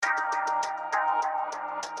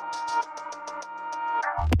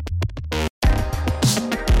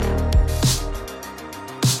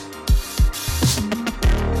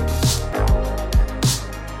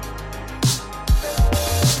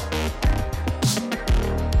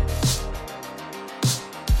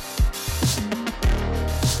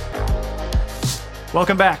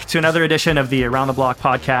Welcome back to another edition of the Around the Block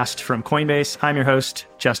podcast from Coinbase. I'm your host,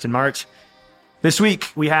 Justin Mart. This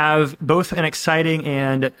week, we have both an exciting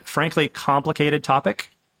and frankly complicated topic.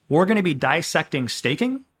 We're going to be dissecting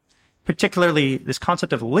staking, particularly this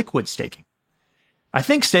concept of liquid staking. I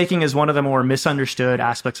think staking is one of the more misunderstood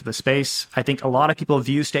aspects of the space. I think a lot of people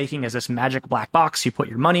view staking as this magic black box. You put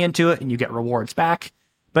your money into it and you get rewards back.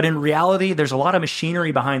 But in reality, there's a lot of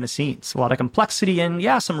machinery behind the scenes, a lot of complexity and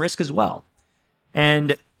some risk as well.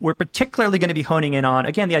 And we're particularly going to be honing in on,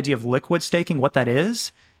 again, the idea of liquid staking, what that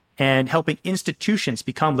is, and helping institutions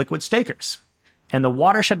become liquid stakers, and the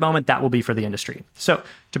watershed moment that will be for the industry. So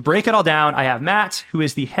to break it all down, I have Matt, who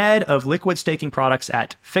is the head of liquid staking products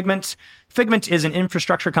at Figment. Figment is an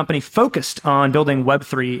infrastructure company focused on building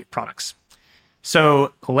Web3 products.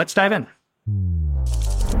 So let's dive in.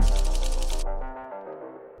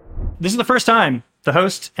 This is the first time the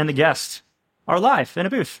host and the guest are live in a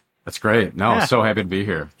booth. That's great. No, I'm so happy to be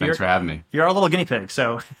here. Thanks for having me. You're our little guinea pig,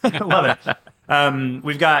 so love it.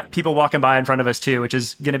 We've got people walking by in front of us too, which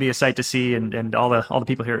is going to be a sight to see, and all the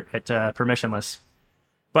people here at Permissionless.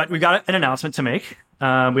 But we've got an announcement to make.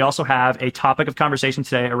 We also have a topic of conversation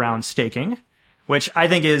today around staking, which I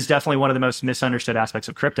think is definitely one of the most misunderstood aspects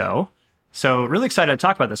of crypto. So really excited to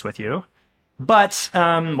talk about this with you. But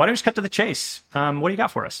why don't we just cut to the chase? What do you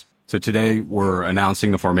got for us? So today we're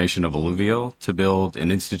announcing the formation of Alluvio to build an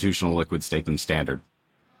institutional liquid staking standard.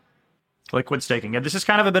 Liquid staking. Yeah, this is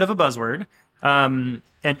kind of a bit of a buzzword. And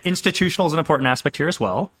institutional is an important aspect here as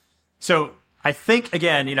well. So I think,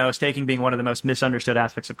 again, staking being one of the most misunderstood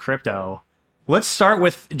aspects of crypto, let's start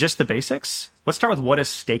with just the basics. Let's start with what is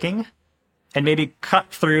staking and maybe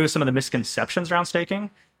cut through some of the misconceptions around staking.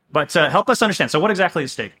 But help us understand. So what exactly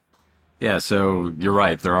is staking? Yeah, so you're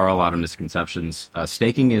right. There are a lot of misconceptions.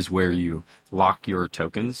 Staking is where you lock your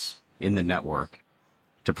tokens in the network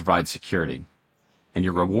to provide security. And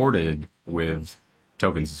you're rewarded with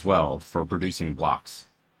tokens as well for producing blocks.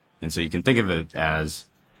 And so you can think of it as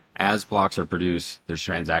blocks are produced, there's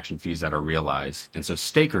transaction fees that are realized. And so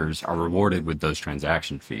stakers are rewarded with those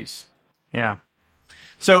transaction fees. Yeah.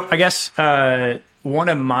 So I guess one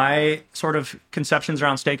of my sort of conceptions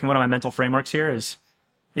around staking, one of my mental frameworks here is,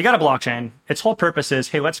 you got a blockchain. Its whole purpose is,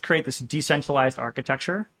 hey, let's create this decentralized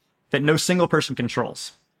architecture that no single person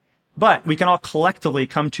controls. But we can all collectively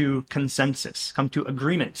come to consensus, come to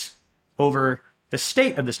agreement over the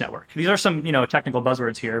state of this network. These are some, technical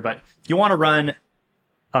buzzwords here, but if you want to run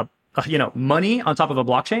money on top of a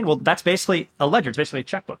blockchain, well, that's basically a ledger. It's basically a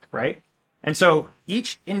checkbook, right? And so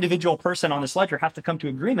each individual person on this ledger have to come to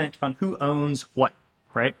agreement on who owns what,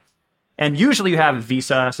 right? And usually you have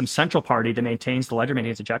Visa, some central party that maintains the ledger,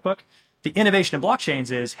 maintains the checkbook. The innovation of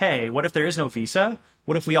blockchains is, hey, what if there is no Visa?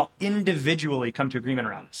 What if we all individually come to agreement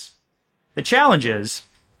around this? The challenge is,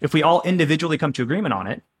 if we all individually come to agreement on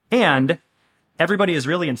it, and everybody is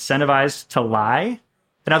really incentivized to lie,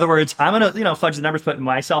 in other words, I'm going to, fudge the numbers, put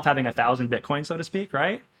myself having 1,000 Bitcoin, so to speak,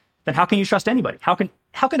 right? Then how can you trust anybody? How can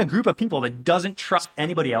a group of people that doesn't trust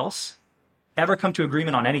anybody else ever come to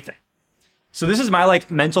agreement on anything? So this is my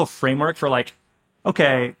mental framework for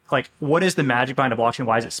what is the magic behind a blockchain?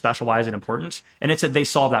 Why is it special? Why is it important? And it's that they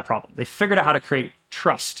solve that problem. They figured out how to create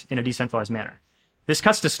trust in a decentralized manner. This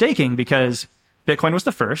cuts to staking because Bitcoin was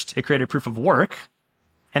the first. It created proof of work.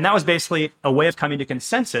 And that was basically a way of coming to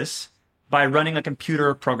consensus by running a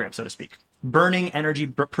computer program, so to speak, burning energy,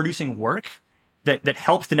 producing work that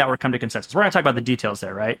helps the network come to consensus. We're going to talk about the details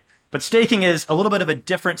there, right? But staking is a little bit of a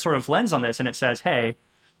different sort of lens on this. And it says, hey,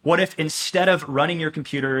 what if instead of running your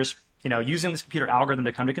computers, using this computer algorithm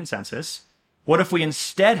to come to consensus, what if we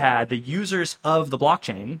instead had the users of the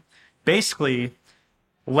blockchain basically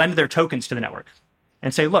lend their tokens to the network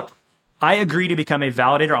and say, look, I agree to become a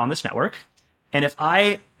validator on this network. And if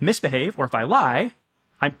I misbehave or if I lie,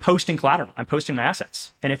 I'm posting collateral. I'm posting my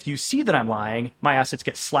assets. And if you see that I'm lying, my assets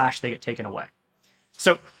get slashed, they get taken away.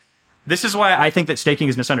 So this is why I think that staking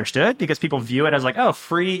is misunderstood, because people view it as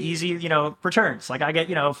free, easy, returns. I get,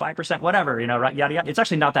 5%, whatever, yada, yada. It's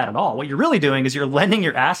actually not that at all. What you're really doing is you're lending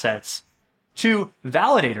your assets to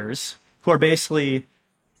validators who are basically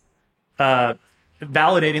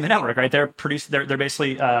validating the network, right? They're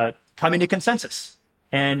basically coming to consensus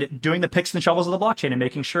and doing the picks and shovels of the blockchain and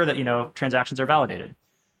making sure that, transactions are validated.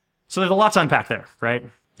 So there's a lot to unpack there, right?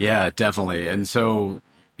 Yeah, definitely. And so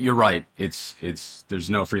you're right. There's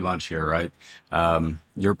no free lunch here, right?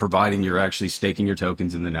 You're actually staking your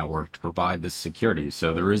tokens in the network to provide this security.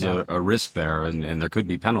 So there is a risk there, and there could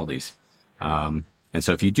be penalties. And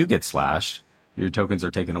so if you do get slashed, your tokens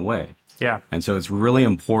are taken away. Yeah. And so it's really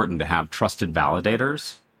important to have trusted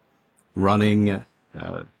validators running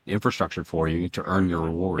infrastructure for you to earn your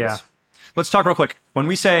rewards. Yeah. let's talk real quick. When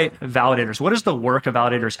we say validators, what is the work of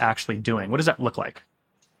validators actually doing? What does that look like?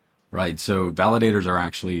 Right. So validators are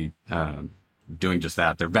actually doing just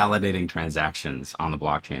that. They're validating transactions on the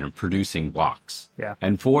blockchain and producing blocks. Yeah.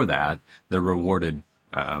 And for that, they're rewarded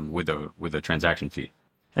with a transaction fee.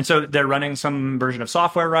 And so they're running some version of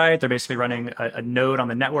software, right? They're basically running a node on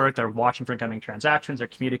the network. They're watching for incoming transactions. They're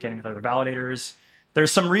communicating with other validators.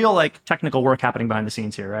 There's some real like technical work happening behind the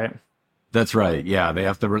scenes here, right? That's right. Yeah, they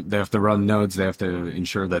have to run nodes. They have to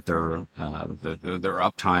ensure that their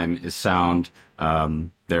uptime is sound.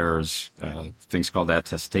 There's things called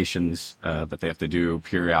attestations that they have to do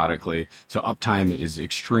periodically. So uptime is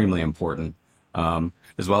extremely important.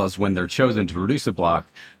 As well as when they're chosen to produce a block,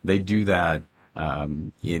 they do that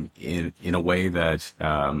in a way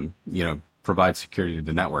that provides security to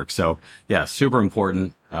the network. So yeah, super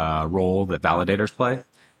important role that validators play.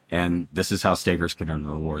 And this is how stakers can earn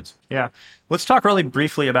rewards. Yeah. Let's talk really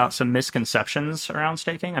briefly about some misconceptions around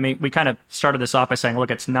staking. I mean, we kind of started this off by saying,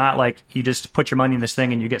 look, it's not like you just put your money in this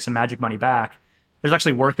thing and you get some magic money back. There's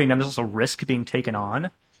actually work being done. There's also risk being taken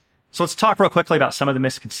on. So let's talk real quickly about some of the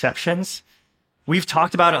misconceptions. We've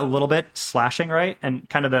talked about it a little bit, slashing, right? And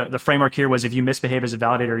kind of the framework here was if you misbehave as a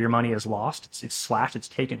validator, your money is lost. It's slashed. It's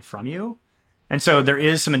taken from you. And so there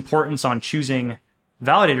is some importance on choosing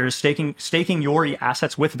validators, staking your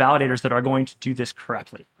assets with validators that are going to do this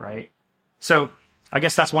correctly, right? So I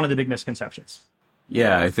guess that's one of the big misconceptions.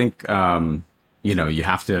 Yeah, I think, you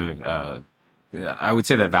have to, I would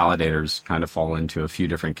say that validators kind of fall into a few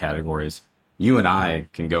different categories. You and I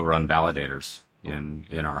can go run validators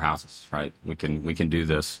in our houses, right? We can do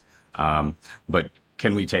this. But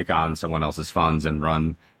can we take on someone else's funds and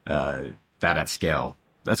run that at scale?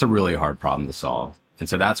 That's a really hard problem to solve. And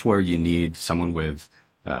so that's where you need someone with,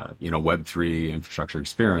 Web3 infrastructure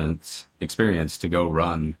experience to go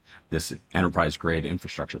run this enterprise grade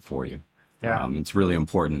infrastructure for you. Yeah. It's really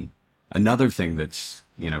important. Another thing that's,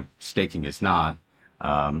 staking is not,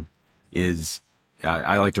 is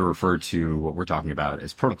I like to refer to what we're talking about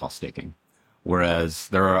as protocol staking. Whereas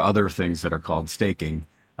there are other things that are called staking,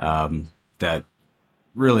 that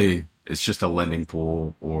really is just a lending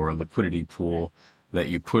pool or a liquidity pool that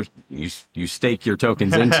you stake your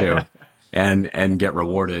tokens into and get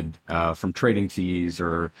rewarded from trading fees,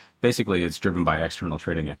 or basically it's driven by external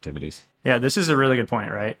trading activities. Yeah, this is a really good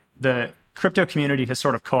point, right? The crypto community has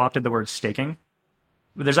sort of co-opted the word staking.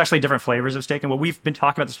 There's actually different flavors of staking. What we've been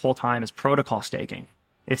talking about this whole time is protocol staking.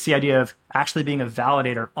 It's the idea of actually being a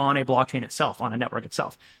validator on a blockchain itself, on a network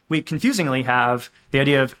itself. We confusingly have the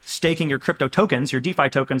idea of staking your crypto tokens, your DeFi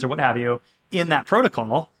tokens or what have you, in that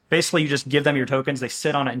protocol. Basically, you just give them your tokens, they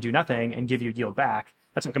sit on it and do nothing and give you yield back.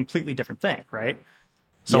 That's a completely different thing, right?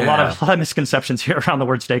 So Yeah. a lot of misconceptions here around the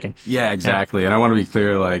word staking. Yeah, exactly. And I want to be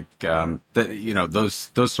clear,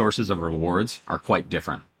 those sources of rewards are quite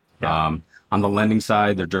different. Yeah. On the lending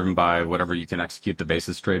side, they're driven by whatever you can execute the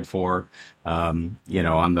basis trade for. On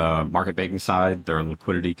the market making side, there are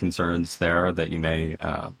liquidity concerns there that you may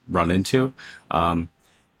run into.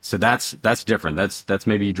 So that's different. That's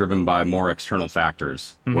maybe driven by more external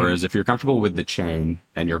factors. Mm-hmm. Whereas if you're comfortable with the chain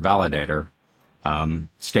and your validator,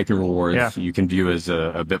 staking rewards you can view as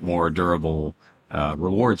a bit more durable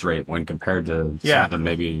rewards rate when compared to some of the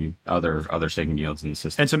maybe other staking yields in the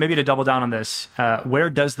system. And so maybe to double down on this, where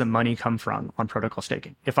does the money come from on protocol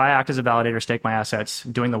staking? If I act as a validator, stake my assets,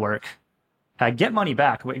 doing the work, I get money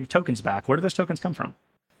back, tokens back. Where do those tokens come from?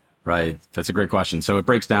 Right. That's a great question. So it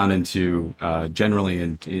breaks down into generally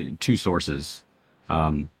in two sources.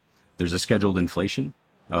 There's a scheduled inflation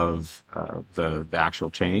of the actual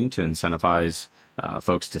chain to incentivize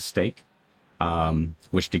folks to stake,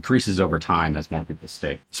 which decreases over time as more people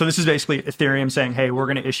stake. So this is basically Ethereum saying, hey, we're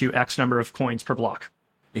going to issue X number of coins per block.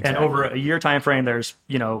 Exactly. And over a year time frame, there's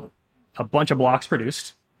a bunch of blocks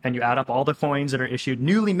produced. And you add up all the coins that are issued,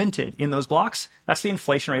 newly minted in those blocks. That's the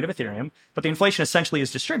inflation rate of Ethereum. But the inflation essentially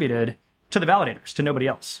is distributed to the validators, to nobody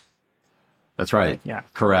else. That's right. Yeah.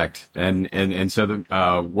 Correct. And so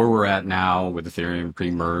where we're at now with Ethereum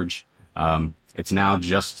pre-merge, it's now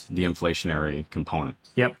just the inflationary component.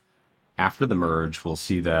 Yep. After the merge, we'll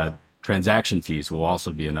see that transaction fees will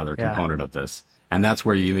also be another component of this. And that's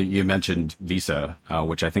where you mentioned Visa,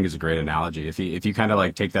 which I think is a great analogy. If you kind of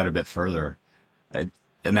like take that a bit further,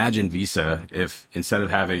 imagine Visa if instead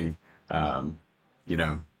of having,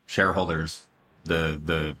 shareholders,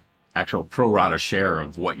 the actual pro rata share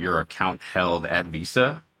of what your account held at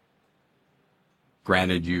Visa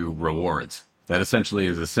granted you rewards. That essentially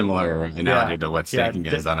is a similar analogy to what staking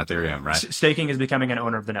is on Ethereum, right? Staking is becoming an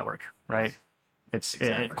owner of the network, right? It's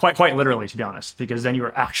quite literally, to be honest, because then you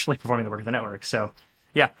are actually performing the work of the network. So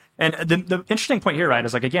Yeah. And the interesting point here, right,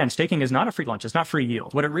 is like, again, staking is not a free lunch. It's not free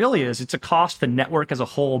yield. What it really is, it's a cost the network as a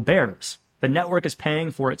whole bears. The network is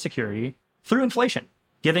paying for its security through inflation,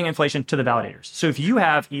 giving inflation to the validators. So if you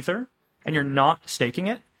have Ether and you're not staking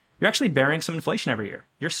it, you're actually bearing some inflation every year.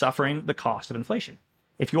 You're suffering the cost of inflation.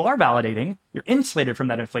 If you are validating, you're insulated from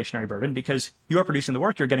that inflationary burden because you are producing the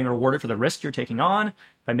work. You're getting rewarded for the risk you're taking on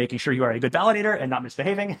by making sure you are a good validator and not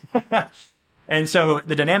misbehaving. And so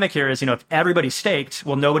the dynamic here is, if everybody's staked,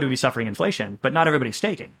 well, nobody will be suffering inflation, but not everybody's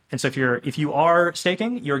staking. And so if you are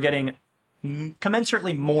staking, you're getting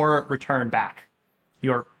commensurately more return back.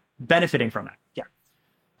 You're benefiting from that. Yeah.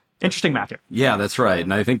 Interesting math here. Yeah, that's right.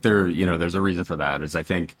 And I think there's a reason for that. Is I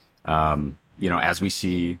think, as we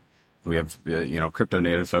see, we have, crypto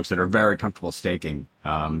native folks that are very comfortable staking.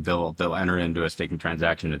 They'll enter into a staking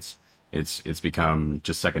transaction. It's become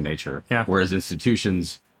just second nature. Yeah. Whereas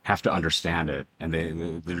institutions have to understand it, and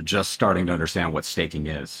they're just starting to understand what staking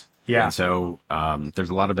is. Yeah. And so there's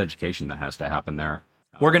a lot of education that has to happen there.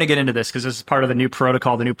 We're going to get into this because this is part of the new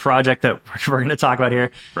protocol, the new project that we're going to talk about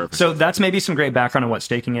here. Perfect. So that's maybe some great background on what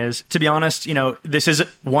staking is. To be honest, this is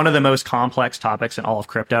one of the most complex topics in all of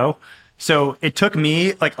crypto. So it took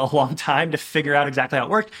me like a long time to figure out exactly how it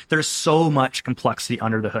worked. There's so much complexity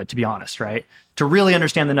under the hood, to be honest, right? To really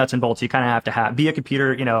understand the nuts and bolts, you kind of have to be a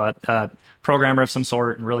computer, a programmer of some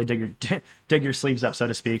sort, and really dig your sleeves up, so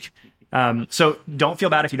to speak. So don't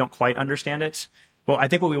feel bad if you don't quite understand it. Well, I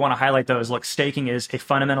think what we want to highlight, though, is look, staking is a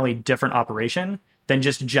fundamentally different operation than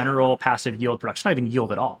just general passive yield production. Not even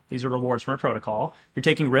yield at all. These are rewards from a protocol. You're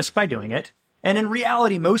taking risk by doing it. And in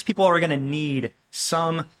reality, most people are going to need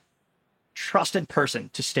some trusted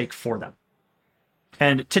person to stake for them.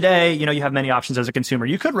 And today, you have many options as a consumer.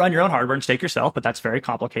 You could run your own hardware and stake yourself, but that's very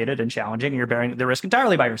complicated and challenging, and you're bearing the risk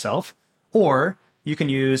entirely by yourself. Or you can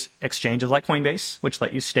use exchanges like Coinbase, which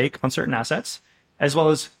let you stake on certain assets, as well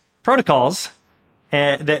as protocols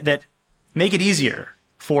that make it easier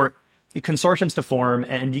for consortiums to form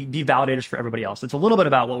and be validators for everybody else. It's a little bit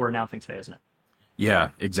about what we're announcing today, isn't it? Yeah,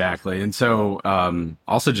 exactly. And so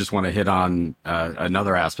also just want to hit on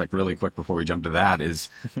another aspect really quick before we jump to that is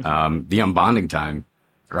the unbonding time,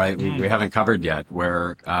 right? We haven't covered yet,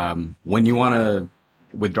 where when you want to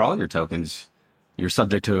withdraw your tokens, you're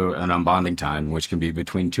subject to an unbonding time, which can be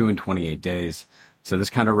between 2 and 28 days. So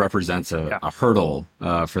this kind of represents a hurdle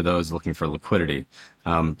for those looking for liquidity.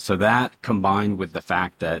 So that combined with the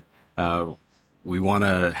fact that we want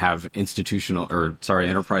to have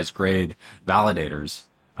enterprise grade validators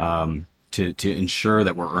to ensure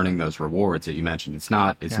that we're earning those rewards that you mentioned. It's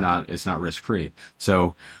not risk free.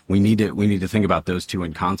 So we need to think about those two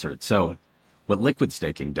in concert. So what liquid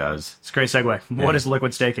staking does. It's a great segue. What is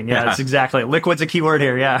liquid staking? Yeah, that's exactly. Liquid's a key word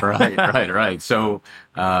here. Yeah. Right. So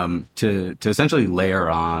to essentially layer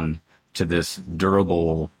on to this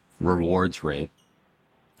durable rewards rate,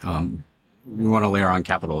 we want to layer on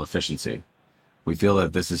capital efficiency. We feel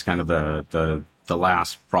that this is kind of the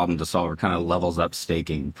last problem to solve. It kind of levels up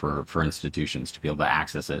staking for institutions to be able to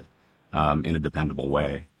access it in a dependable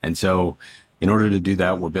way. And so in order to do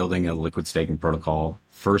that, we're building a liquid staking protocol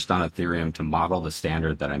first on Ethereum to model the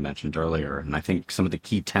standard that I mentioned earlier. And I think some of the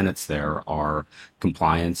key tenets there are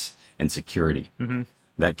compliance and security. Mm-hmm.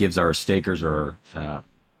 That gives our stakers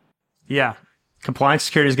compliance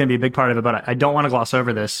security is going to be a big part of it, but I don't want to gloss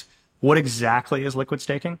over this. What exactly is liquid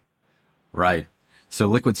staking? Right. So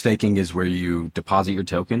liquid staking is where you deposit your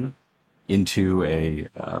token into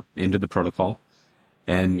the protocol,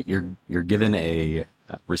 and you're given a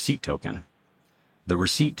receipt token. The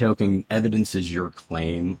receipt token evidences your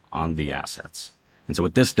claim on the assets. And so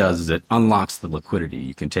what this does is it unlocks the liquidity.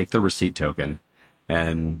 You can take the receipt token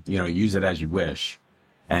and use it as you wish,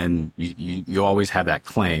 and you always have that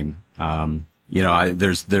claim.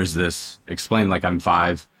 There's this explain like I'm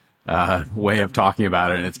five way of talking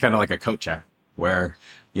about it, and it's kind of like a coat check where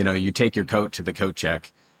you take your coat to the coat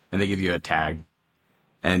check and they give you a tag,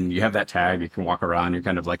 and you have that tag. You can walk around. You're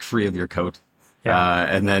kind of like free of your coat,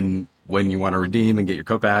 and then when you want to redeem and get your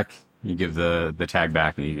coat back, you give the tag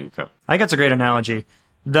back and you get your coat. I think that's a great analogy.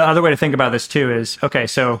 The other way to think about this too is, okay,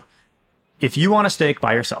 so if you want to stake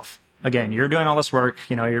by yourself, again, you're doing all this work,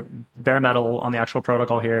 you're bare metal on the actual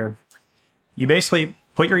protocol here. You basically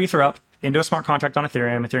put your Ether up into a smart contract on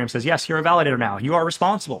Ethereum. Ethereum says, yes, you're a validator now. You are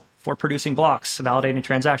responsible for producing blocks, validating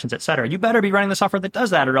transactions, etc. You better be running the software that does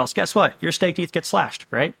that, or else guess what? Your staked ETH gets slashed,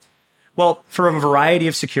 right? Well, for a variety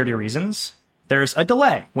of security reasons, there's a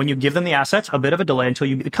delay. When you give them the assets, a bit of a delay until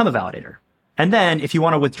you become a validator. And then if you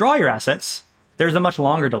want to withdraw your assets, there's a much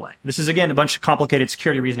longer delay. This is, again, a bunch of complicated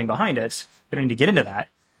security reasoning behind it. We don't need to get into that.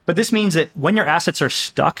 But this means that when your assets are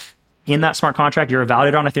stuck in that smart contract, you're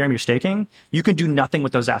validated on Ethereum, you're staking, you can do nothing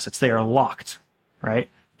with those assets. They are locked, right?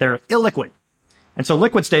 They're illiquid. And so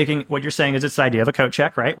liquid staking, what you're saying is it's the idea of a coat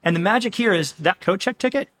check, right? And the magic here is that coat check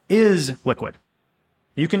ticket is liquid.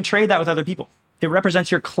 You can trade that with other people. It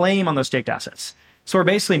represents your claim on those staked assets. So we're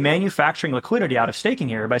basically manufacturing liquidity out of staking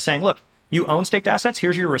here by saying, look, you own staked assets.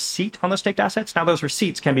 Here's your receipt on those staked assets. Now those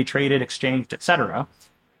receipts can be traded, exchanged, etc.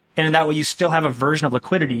 And in that way, you still have a version of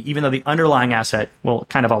liquidity, even though the underlying asset will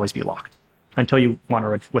kind of always be locked until you want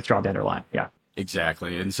to withdraw the underlying. Yeah.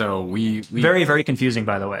 Exactly. And so we very, very confusing,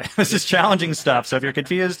 by the way. This is challenging stuff. So if you're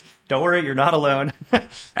confused, don't worry, you're not alone.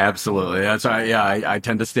 Absolutely. That's why, I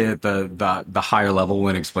tend to stay at the higher level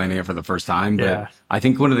when explaining it for the first time. But Yeah. I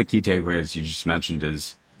think one of the key takeaways you just mentioned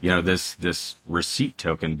is, this receipt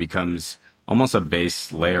token becomes almost a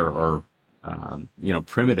base layer or,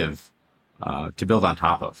 primitive to build on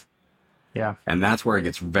top of. Yeah. And that's where it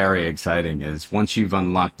gets very exciting is once you've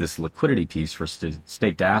unlocked this liquidity piece for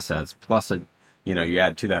staked assets, plus you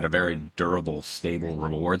add to that a very durable, stable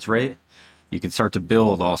rewards rate, you can start to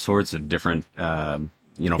build all sorts of different,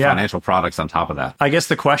 financial products on top of that. I guess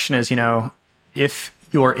the question is, if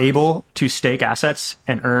you're able to stake assets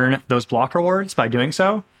and earn those block rewards by doing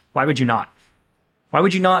so, why would you not? Why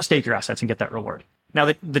would you not stake your assets and get that reward?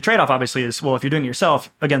 Now, the trade-off obviously is, well, if you're doing it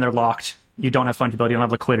yourself, again, they're locked. You don't have fungibility, you don't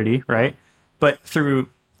have liquidity, right? But through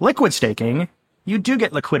liquid staking, you do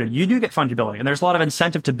get liquidity, you do get fungibility. And there's a lot of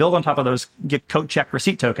incentive to build on top of those get coat check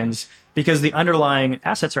receipt tokens because the underlying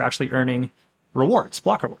assets are actually earning rewards,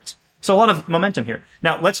 block rewards. So a lot of momentum here.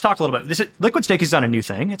 Now, let's talk a little bit. Liquid staking is not a new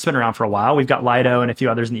thing. It's been around for a while. We've got Lido and a few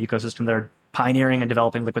others in the ecosystem that are pioneering and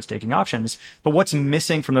developing liquid staking options. But what's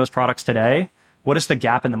missing from those products today? What is the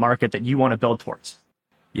gap in the market that you want to build towards?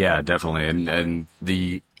 Yeah, definitely. And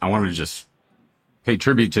I wanted to just pay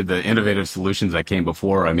tribute to the innovative solutions that came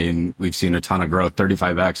before. I mean, we've seen a ton of growth,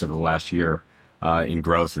 35x over the last year in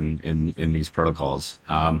growth in these protocols.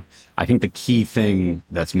 I think the key thing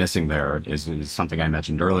that's missing there is something I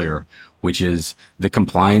mentioned earlier, which is the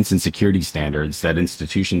compliance and security standards that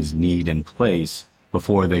institutions need in place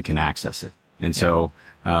before they can access it. And so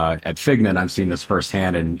at Figment, I've seen this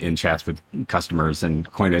firsthand in chats with customers, and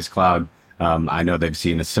Coinbase Cloud, I know they've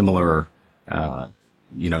seen a similar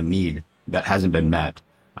need that hasn't been met,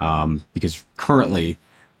 because currently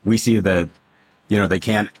we see that, they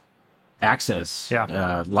can't access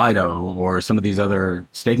Lido or some of these other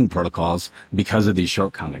staking protocols because of these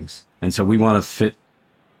shortcomings. And so we want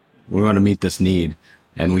to meet this need.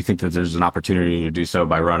 And we think that there's an opportunity to do so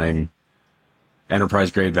by running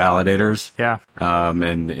enterprise grade validators. Yeah.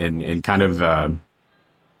 And kind of,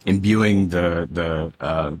 imbuing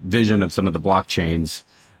the vision of some of the blockchains,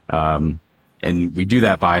 and we do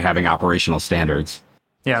that by having operational standards.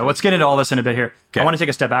 Yeah, let's get into all this in a bit here. Okay. I want to take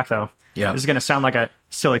a step back, though. Yeah. This is going to sound like a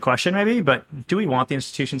silly question, maybe, but do we want the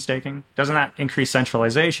institution staking? Doesn't that increase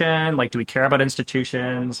centralization? Like, do we care about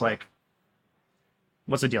institutions? Like,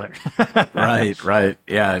 what's the deal here? Right.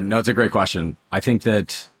 Yeah, no, it's a great question. I think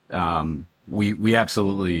that we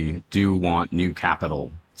absolutely do want new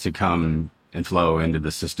capital to come and flow into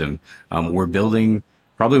the system. We're building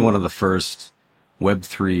probably one of the first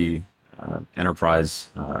Web3 enterprise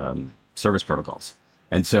service protocols.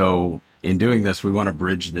 And so in doing this, we want to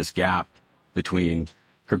bridge this gap between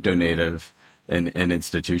crypto native and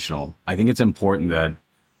institutional. I think it's important that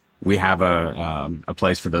we have a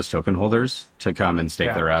place for those token holders to come and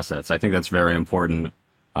stake their assets. I think that's very important.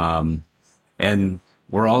 And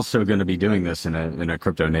we're also going to be doing this in a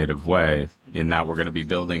crypto native way, in that we're going to be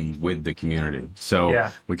building with the community.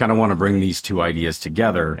 So we kind of want to bring these two ideas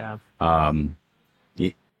together. The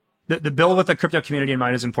build with the crypto community in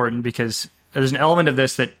mind is important because there's an element of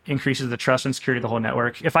this that increases the trust and security of the whole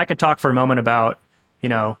network. If I could talk for a moment about,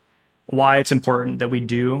 why it's important that we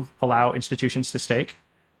do allow institutions to stake.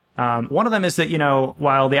 One of them is that,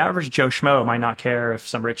 while the average Joe Schmo might not care if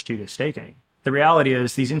some rich dude is staking, the reality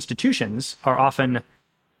is these institutions are often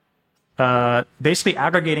basically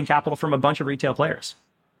aggregating capital from a bunch of retail players.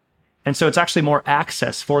 And so it's actually more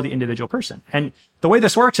access for the individual person. And the way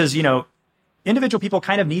this works is, individual people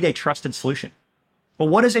kind of need a trusted solution. Well,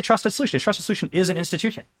 what is a trusted solution? A trusted solution is an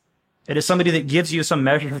institution. It is somebody that gives you some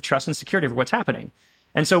measure of trust and security for what's happening.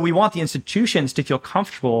 And so we want the institutions to feel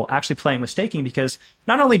comfortable actually playing with staking, because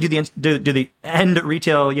not only do the end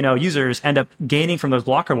retail, users end up gaining from those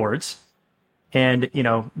block rewards and,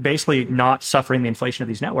 basically not suffering the inflation of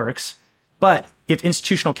these networks, but if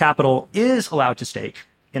institutional capital is allowed to stake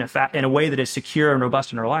in a way that is secure and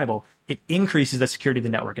robust and reliable, it increases the security of the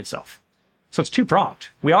network itself. So it's two-pronged.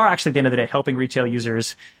 We are actually, at the end of the day, helping retail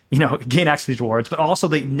users, gain access to these rewards, but also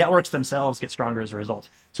the networks themselves get stronger as a result.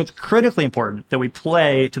 So it's critically important that we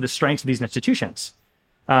play to the strengths of these institutions.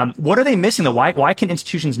 What are they missing though? Why can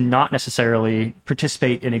institutions not necessarily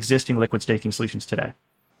participate in existing liquid staking solutions today?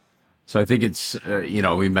 So I think it's,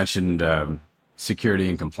 we mentioned security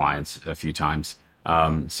and compliance a few times.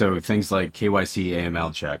 So things like KYC,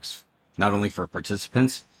 AML checks, not only for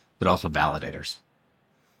participants, but also validators.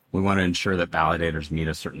 We want to ensure that validators meet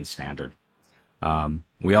a certain standard.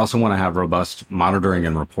 We also want to have robust monitoring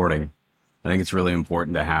and reporting. I think it's really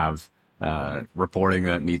important to have reporting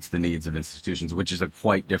that meets the needs of institutions, which is a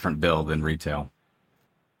quite different bill than retail.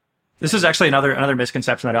 This is actually another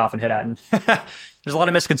misconception that I often hit at. And there's a lot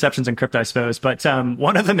of misconceptions in crypto, I suppose. But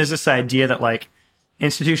one of them is this idea that like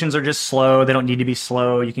institutions are just slow. They don't need to be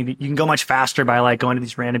slow. You can go much faster by like going to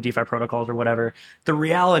these random DeFi protocols or whatever. The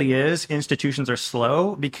reality is institutions are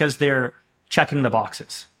slow because they're checking the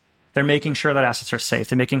boxes. They're making sure that assets are safe.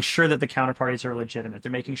 They're making sure that the counterparties are legitimate.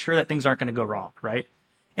 They're making sure that things aren't going to go wrong, right?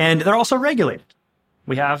 And they're also regulated.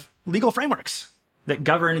 We have legal frameworks that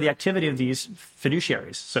govern the activity of these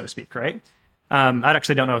fiduciaries, so to speak, right? I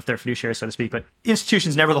actually don't know if they're fiduciaries, so to speak, but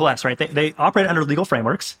institutions nevertheless, right? They operate under legal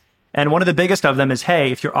frameworks. And one of the biggest of them is,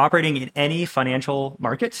 hey, if you're operating in any financial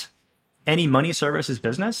market, any money services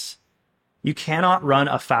business, you cannot run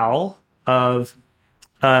afoul of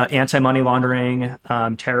anti-money laundering,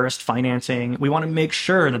 terrorist financing. We want to make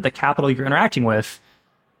sure that the capital you're interacting with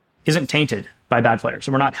isn't tainted by bad players.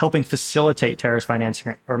 And we're not helping facilitate terrorist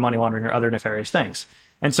financing or money laundering or other nefarious things.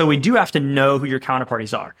 And so we do have to know who your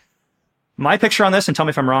counterparties are. My picture on this, and tell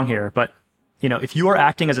me if I'm wrong here, but if you are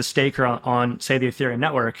acting as a staker on say, the Ethereum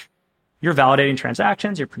network, you're validating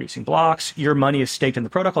transactions, you're producing blocks, your money is staked in the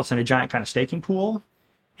protocol. It's in a giant kind of staking pool.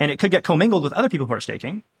 And it could get commingled with other people who are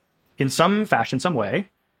staking in some fashion, some way.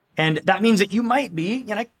 And that means that you might be,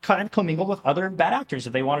 kind of commingled with other bad actors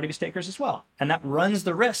if they wanted to be stakers as well. And that runs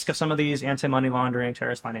the risk of some of these anti-money laundering,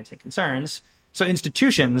 terrorist financing concerns. So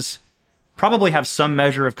institutions probably have some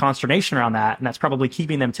measure of consternation around that. And that's probably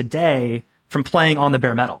keeping them today from playing on the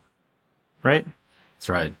bare metal, right? That's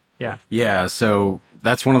right. Yeah. Yeah. So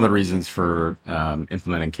that's one of the reasons for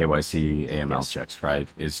implementing KYC AML checks, right?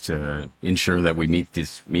 Is to ensure that we meet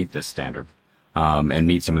this standard and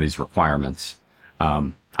meet some of these requirements.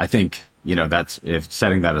 I think, that's, if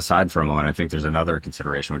setting that aside for a moment, I think there's another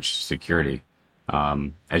consideration, which is security.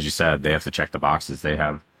 As you said, they have to check the boxes. They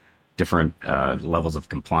have different levels of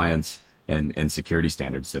compliance and security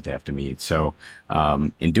standards that they have to meet. So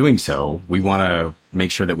in doing so, we want to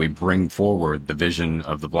make sure that we bring forward the vision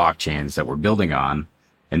of the blockchains that we're building on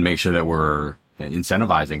and make sure that we're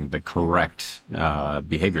incentivizing the correct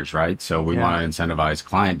behaviors, right? So we want to incentivize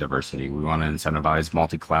client diversity. We want to incentivize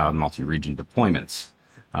multi-cloud, multi-region deployments.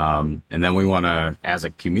 And then we want to, as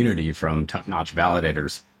a community from top-notch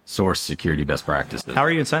validators, source security best practices. How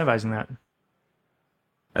are you incentivizing that?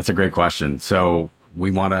 That's a great question. So we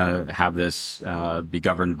want to have this be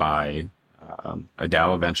governed by a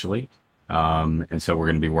DAO eventually. And so we're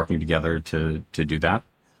going to be working together to do that.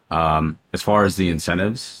 As far as the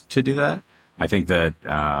incentives to do that, I think that,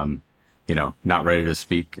 not ready to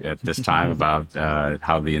speak at this time about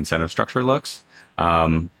how the incentive structure looks.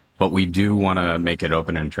 But we do want to make it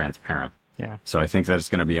open and transparent. Yeah. So I think that it's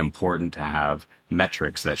going to be important to have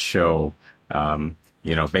metrics that show,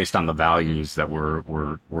 based on the values that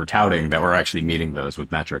we're touting, that we're actually meeting those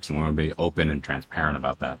with metrics, and we want to be open and transparent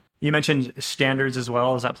about that. You mentioned standards as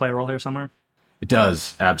well. Does that play a role here somewhere? It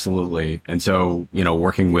does, absolutely. And so,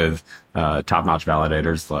 working with top-notch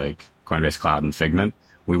validators like Coinbase Cloud and Figment,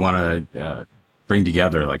 we want to bring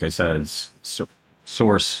together, like I said,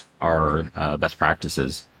 source our best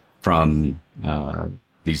practices from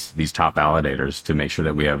these top validators to make sure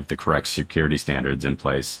that we have the correct security standards in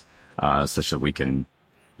place, such that we can,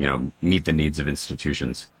 meet the needs of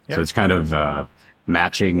institutions. Yep. So it's kind of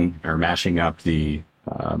mashing up the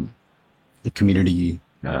community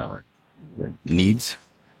needs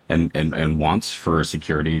and wants for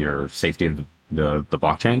security or safety of the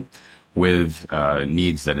blockchain with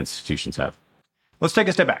needs that institutions have. Let's take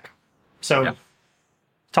a step back. So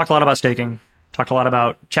talked a lot about staking, talked a lot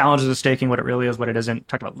about challenges of staking, what it really is, what it isn't,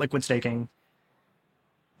 talked about liquid staking.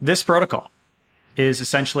 This protocol is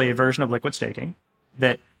essentially a version of liquid staking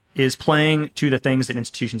that is playing to the things that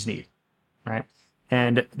institutions need, right?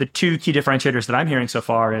 And the two key differentiators that I'm hearing so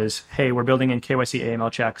far is, hey, we're building in KYC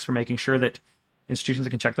AML checks. We're making sure that institutions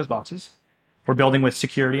can check those boxes. We're building with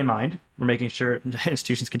security in mind. We're making sure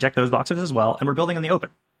institutions can check those boxes as well. And we're building in the open,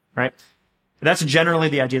 right? That's generally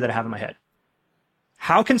the idea that I have in my head.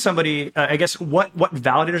 How can somebody, I guess, what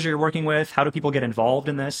validators are you working with? How do people get involved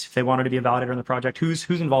in this if they wanted to be a validator in the project? Who's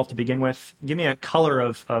involved to begin with? Give me a color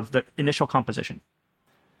of the initial composition.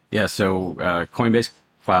 Yeah, so Coinbase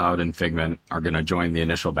Cloud and Figment are going to join the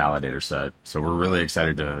initial validator set. So we're really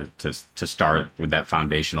excited to start with that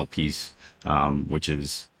foundational piece, which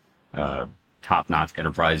is top-notch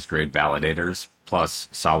enterprise-grade validators plus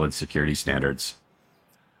solid security standards.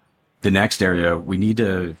 The next area we need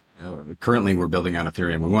to currently we're building on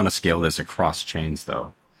Ethereum. We want to scale this across chains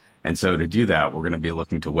though. And so to do that, we're going to be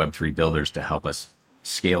looking to Web3 builders to help us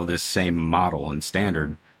scale this same model and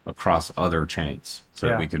standard across other chains so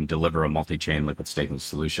that we can deliver a multi-chain liquid staking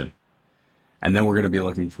solution. And then we're going to be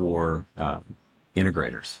looking for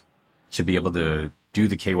integrators to be able to do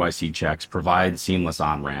the KYC checks, provide seamless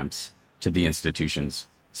on-ramps to the institutions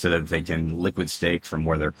so that they can liquid stake from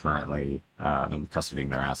where they're currently custodying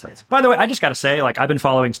their assets. By the way, I just got to say, like, I've been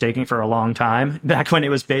following staking for a long time, back when it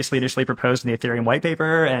was basically initially proposed in the Ethereum white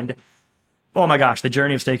paper. And oh my gosh, the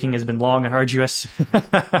journey of staking has been long and arduous.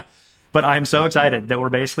 But I'm so excited that we're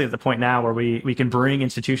basically at the point now where we can bring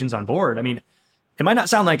institutions on board. I mean, it might not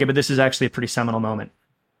sound like it, but this is actually a pretty seminal moment.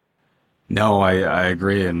 No, I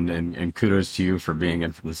agree. And kudos to you for being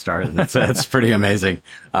in from the start. That's pretty amazing.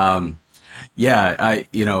 Yeah,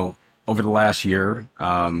 over the last year,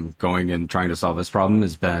 going and trying to solve this problem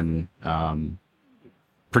has been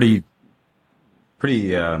pretty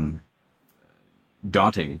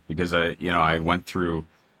daunting because I went through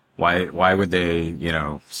why would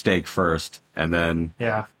they stake first and then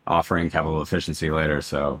offering capital efficiency later.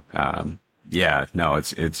 So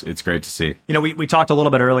it's great to see. We talked a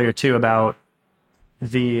little bit earlier too about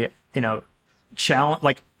the challenge,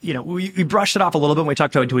 like, we brushed it off a little bit when we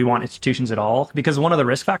talked about, do we want institutions at all? Because one of the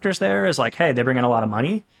risk factors there is like, hey, they bring in a lot of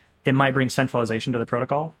money. It might bring centralization to the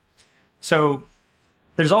protocol. So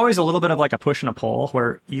there's always a little bit of like a push and a pull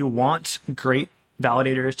where you want great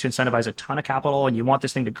validators to incentivize a ton of capital and you want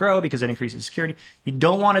this thing to grow because it increases security. You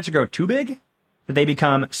don't want it to grow too big that they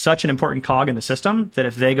become such an important cog in the system that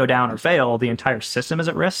if they go down or fail, the entire system is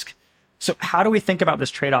at risk. So how do we think about this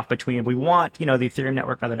trade-off between, we want, the Ethereum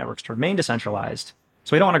network and other networks to remain decentralized.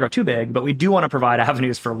 So we don't want to grow too big, but we do want to provide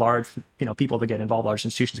avenues for large, people to get involved, large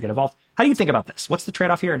institutions to get involved. How do you think about this? What's the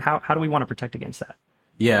trade-off here, and how do we want to protect against that?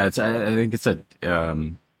 Yeah, I think it's a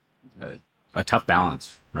tough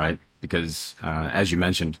balance, right? Because as you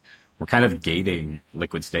mentioned, we're kind of gating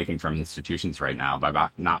liquid staking from institutions right now by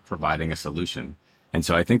not providing a solution. And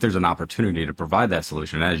so I think there's an opportunity to provide that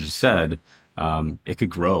solution. As you said, it could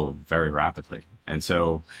grow very rapidly. And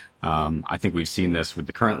so I think we've seen this with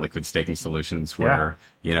the current liquid staking solutions where,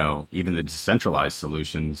 even the decentralized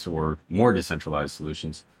solutions or more decentralized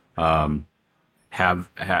solutions have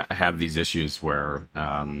these issues where,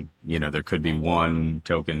 there could be one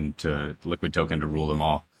liquid token to rule them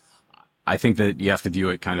all. I think that you have to view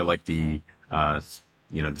it kind of like the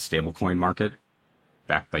stablecoin market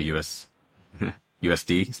backed by USD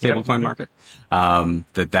stablecoin market.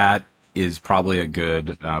 That is probably a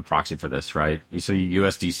good proxy for this, right? So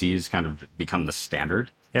USDC has kind of become the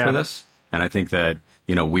standard for this. And I think that,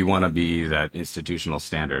 we want to be that institutional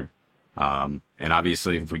standard. And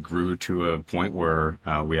obviously, if we grew to a point where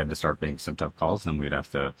we had to start making some tough calls, then we'd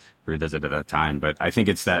have to revisit at that time. But I think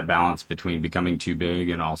it's that balance between becoming too big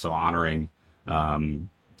and also honoring,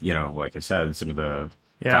 like I said, some of the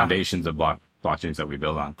foundations of blockchains that we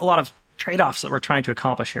build on. A lot of trade-offs that we're trying to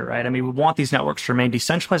accomplish here, right? I mean, we want these networks to remain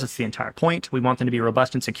decentralized. That's the entire point. We want them to be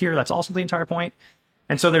robust and secure. That's also the entire point.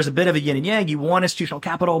 And so there's a bit of a yin and yang. You want institutional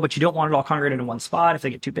capital, but you don't want it all congregated in one spot if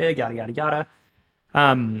they get too big, yada, yada, yada.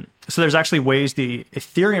 So there's actually ways the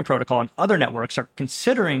Ethereum protocol and other networks are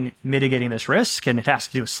considering mitigating this risk, and it has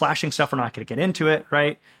to do with slashing stuff. We're not going to get into it,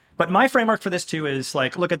 right? But my framework for this too is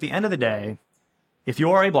like, look, at the end of the day, if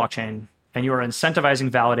you are a blockchain and you are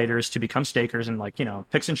incentivizing validators to become stakers and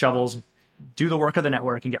picks and shovels, do the work of the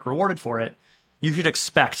network and get rewarded for it, you should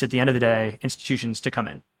expect at the end of the day, institutions to come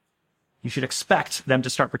in. You should expect them to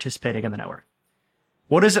start participating in the network.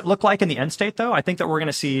 What does it look like in the end state though? I think that we're going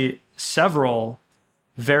to see several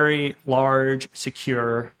very large,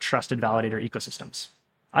 secure, trusted validator ecosystems.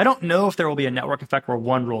 I don't know if there will be a network effect where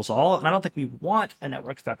one rules all, and I don't think we want a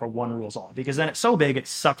network effect where one rules all, because then it's so big it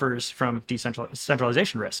suffers from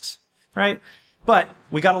decentralization risks, right? But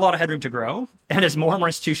we got a lot of headroom to grow, and as more and more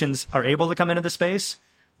institutions are able to come into the space,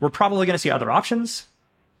 we're probably going to see other options.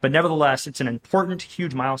 But nevertheless, it's an important,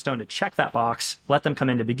 huge milestone to check that box, let them come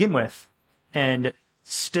in to begin with, and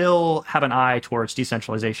still have an eye towards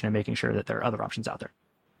decentralization and making sure that there are other options out there.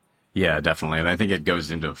 Yeah, definitely. And I think it goes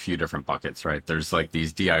into a few different buckets, right? There's like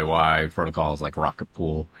these DIY protocols like Rocket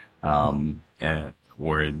Pool,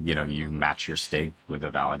 where, you match your stake with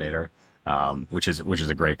a validator, which is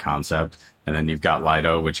a great concept. And then you've got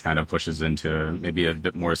Lido, which kind of pushes into maybe a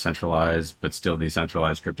bit more centralized, but still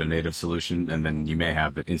decentralized crypto native solution. And then you may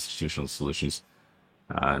have the institutional solutions,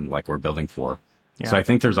 like we're building for. Yeah. So I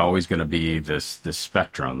think there's always going to be this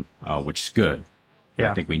spectrum, which is good.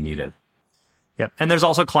 Yeah. I think we need it. Yep. And there's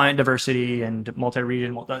also client diversity and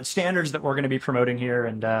multi-region standards that we're going to be promoting here,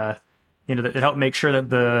 and that help make sure that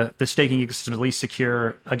the staking ecosystem is at least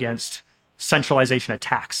secure against centralization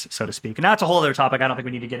attacks, so to speak. And that's a whole other topic I don't think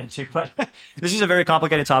we need to get into, but this is a very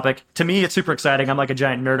complicated topic. To me, it's super exciting. I'm like a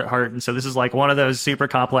giant nerd at heart, and so this is like one of those super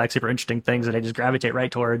complex, super interesting things that I just gravitate right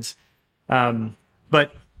towards.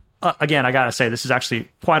 But again, I gotta say, this is actually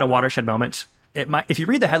quite a watershed moment. It might, if you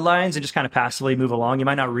read the headlines and just kind of passively move along, you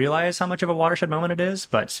might not realize how much of a watershed moment it is,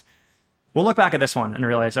 but we'll look back at this one and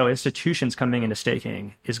realize, institutions coming into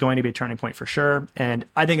staking is going to be a turning point for sure. And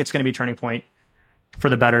I think it's going to be a turning point for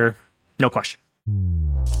the better, no question.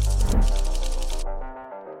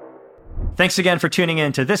 Thanks again for tuning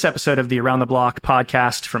in to this episode of the Around the Block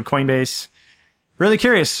podcast from Coinbase. Really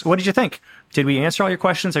curious, what did you think? Did we answer all your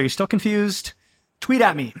questions? Are you still confused? Tweet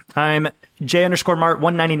at me. I'm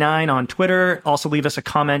J_Mart199 on Twitter. Also leave us a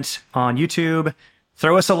comment on YouTube.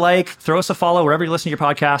 Throw us a like, throw us a follow wherever you listen to your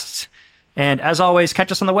podcasts. And as always,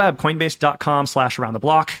 catch us on the web,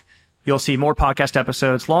 coinbase.com/aroundtheblock. You'll see more podcast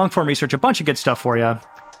episodes, long form research, a bunch of good stuff for you.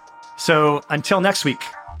 So until next week,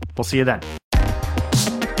 we'll see you then.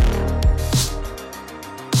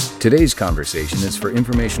 Today's conversation is for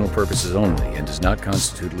informational purposes only and does not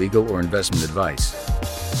constitute legal or investment advice.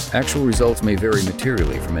 Actual results may vary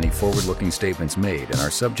materially from any forward-looking statements made and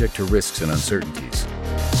are subject to risks and uncertainties.